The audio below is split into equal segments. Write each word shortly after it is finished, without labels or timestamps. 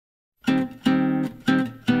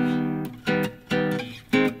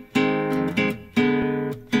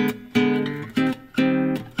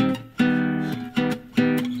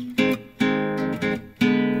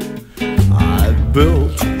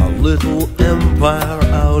empire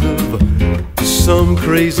out of some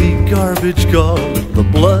crazy garbage called the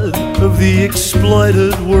blood of the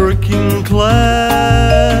exploited working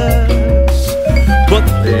class. But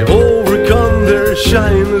they've overcome their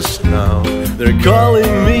shyness now. They're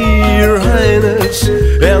calling me your highness,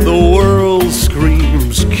 and the world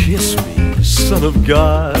screams, kiss me, son of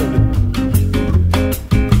God.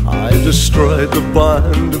 I destroyed the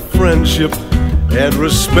bond of friendship and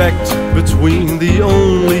respect between the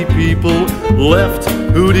only people left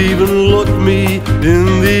who'd even look me in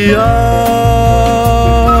the eye.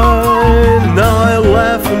 Now I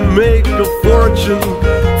laugh and make a fortune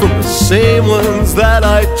from the same ones that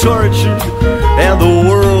I tortured, and the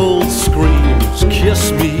world screams,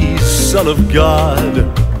 kiss me, son of God.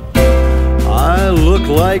 I look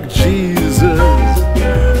like Jesus,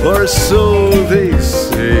 or so they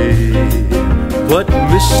say, but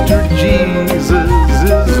Mr. Jesus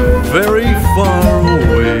is very far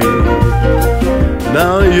away.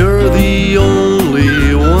 Now you're the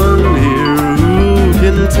only one here who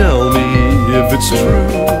can tell me if it's true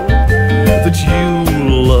that you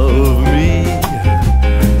love me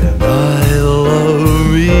and I love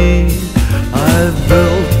me. I've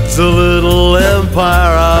built a little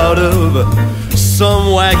empire out of some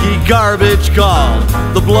wacky garbage called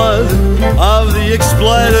the blood of the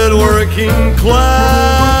exploited working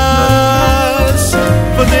class.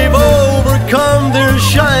 But they've overcome their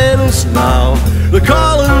shyness now. They're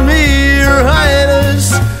calling me your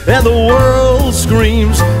highness, and the world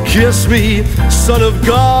screams, kiss me, son of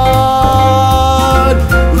God.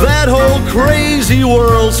 That whole crazy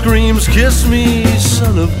world screams, kiss me,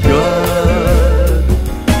 son of God.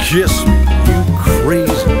 Kiss me, you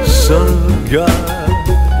crazy son of God.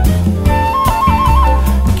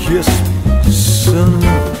 Kiss me, son of God.